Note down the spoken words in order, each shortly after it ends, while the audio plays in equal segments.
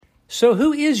So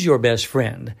who is your best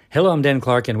friend? Hello, I'm Dan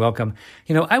Clark and welcome.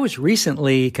 I was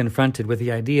recently confronted with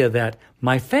the idea that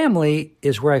my family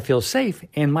is where I feel safe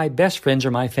and my best friends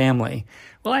are my family.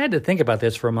 Well, I had to think about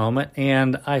this for a moment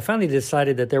and I finally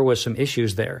decided that there was some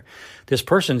issues there. This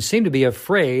person seemed to be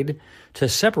afraid to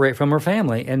separate from her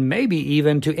family and maybe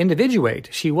even to individuate.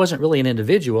 She wasn't really an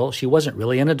individual. She wasn't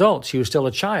really an adult. She was still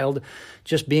a child,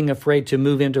 just being afraid to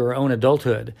move into her own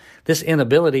adulthood. This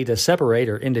inability to separate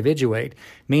or individuate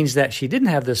means that she didn't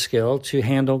have the skill to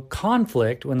handle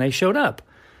conflict when they showed up.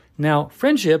 Now,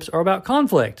 friendships are about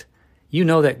conflict. You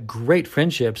know that great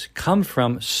friendships come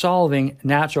from solving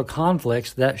natural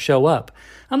conflicts that show up.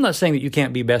 I'm not saying that you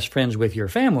can't be best friends with your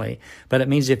family, but it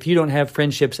means if you don't have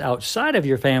friendships outside of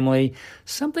your family,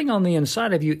 something on the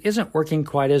inside of you isn't working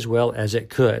quite as well as it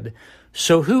could.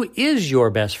 So who is your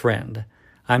best friend?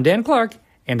 I'm Dan Clark,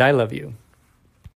 and I love you.